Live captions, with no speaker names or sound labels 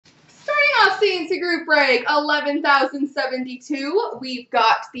CNC Group Break 11,072. We've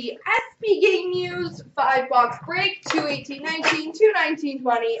got the SB Game News 5-box break, 2/18/19,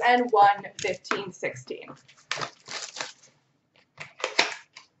 2/19/20, and 1/15/16.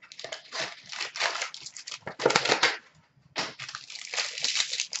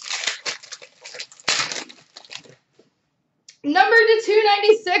 Number to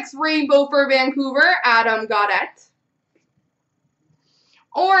 296, Rainbow for Vancouver, Adam Gaudette.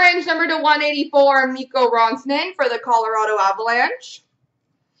 Orange, number to 184, Mikko Ronsinen for the Colorado Avalanche.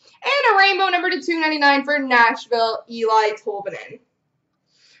 And a rainbow, number to 299 for Nashville, Eli Tolvanen.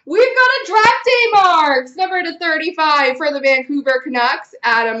 We've got a draft day marks, number to 35 for the Vancouver Canucks,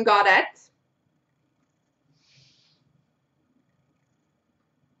 Adam Gaudette.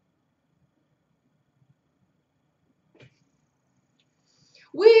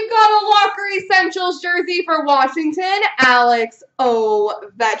 We've got a Locker Essentials jersey for Washington, Alex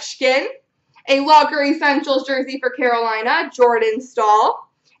Ovechkin. A Locker Essentials jersey for Carolina, Jordan Staal.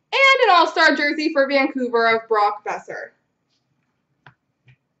 And an All-Star jersey for Vancouver of Brock Besser.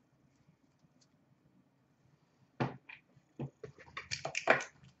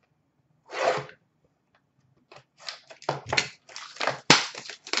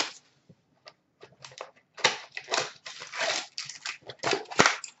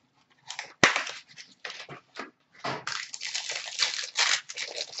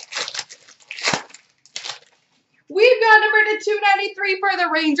 We've got number to 293 for the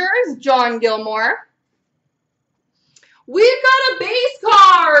Rangers, John Gilmore. We've got a base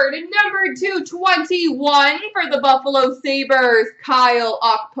card, number 221 for the Buffalo Sabres, Kyle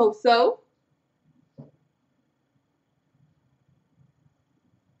Okposo.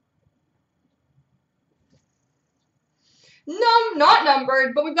 Not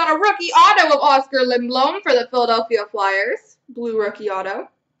numbered, but we've got a rookie auto of Oscar Lindblom for the Philadelphia Flyers, blue rookie auto.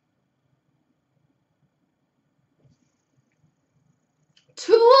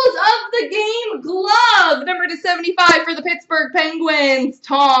 Tools of the Game glove, number to 75 for the Pittsburgh Penguins,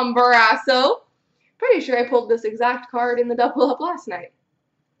 Tom Barrasso. Pretty sure I pulled this exact card in the double up last night.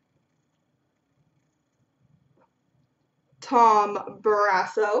 Tom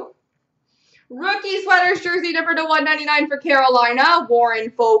Barrasso. Rookie sweaters jersey number to 199 for Carolina, Warren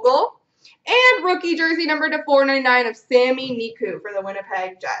Fogle. And rookie jersey number to 499 of Sami Niku for the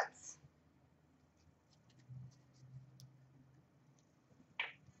Winnipeg Jets.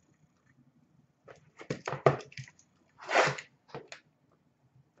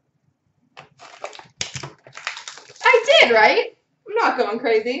 I did, right? I'm not going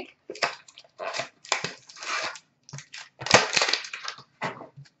crazy.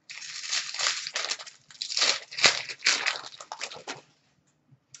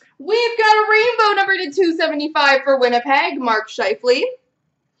 We've got a rainbow number to 275 for Winnipeg, Mark Scheifele.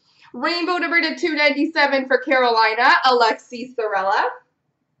 Rainbow number to 297 for Carolina, Alexi Sorella.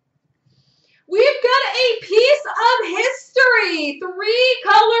 We've got a piece of history,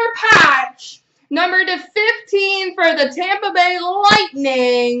 3-color patch. Number to 15 for the Tampa Bay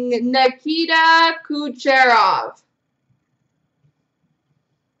Lightning, Nikita Kucherov.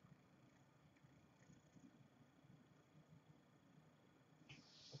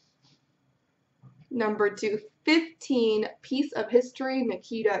 Number to 15, piece of history,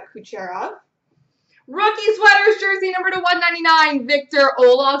 Nikita Kucherov. Rookie sweaters jersey number to 199, Victor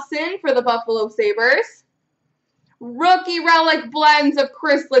Olofsson for the Buffalo Sabres. Rookie relic blends of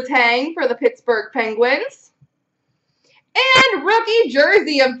Chris Letang for the Pittsburgh Penguins. And rookie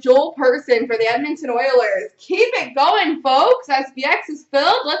jersey of Joel Person for the Edmonton Oilers. Keep it going, folks. SBX is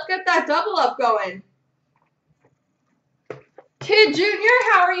filled. Let's get that double up going. Kid Jr.,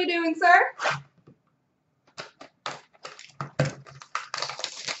 how are you doing, sir?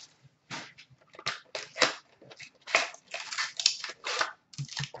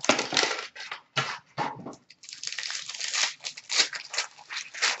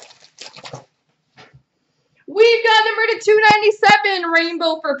 We've got number to 297,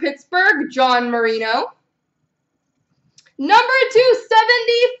 rainbow for Pittsburgh, John Marino. Number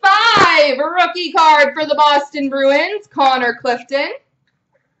 275, rookie card for the Boston Bruins, Connor Clifton.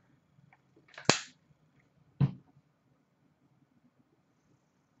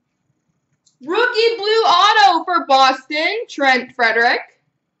 Rookie blue auto for Boston, Trent Frederick.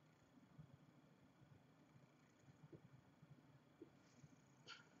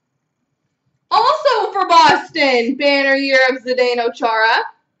 Also for Boston, banner year of Zdeno Chara.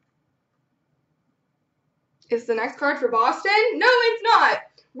 Is the next card for Boston? No, it's not.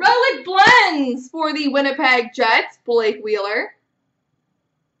 Relic blends for the Winnipeg Jets, Blake Wheeler.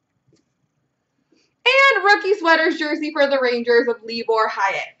 And rookie sweaters jersey for the Rangers of Libor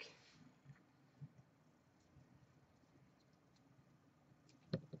Hayek.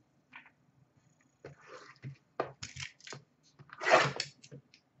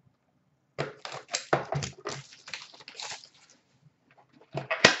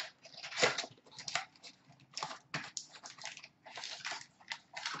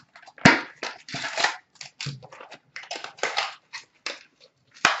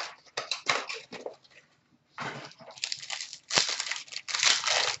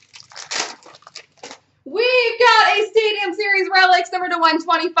 We've got a Stadium Series Relics number to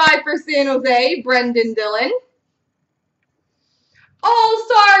 125 for San Jose, Brendan Dillon.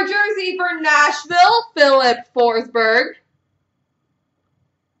 All-Star jersey for Nashville, Philip Forsberg.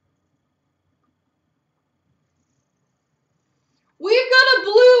 We've got a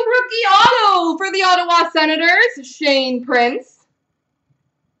blue rookie auto for the Ottawa Senators, Shane Prince.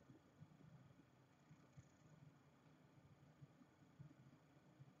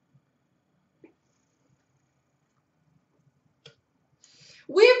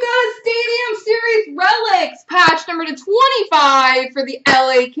 We've got a Stadium Series Relics patch number to 25 for the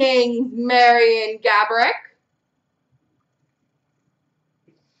LA Kings, Marian Gaborik.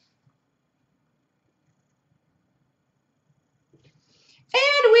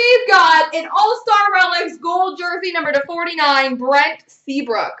 And we've got an All-Star Relics gold jersey number to 49, Brent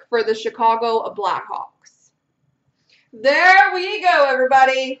Seabrook for the Chicago Blackhawks. There we go,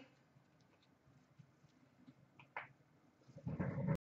 everybody.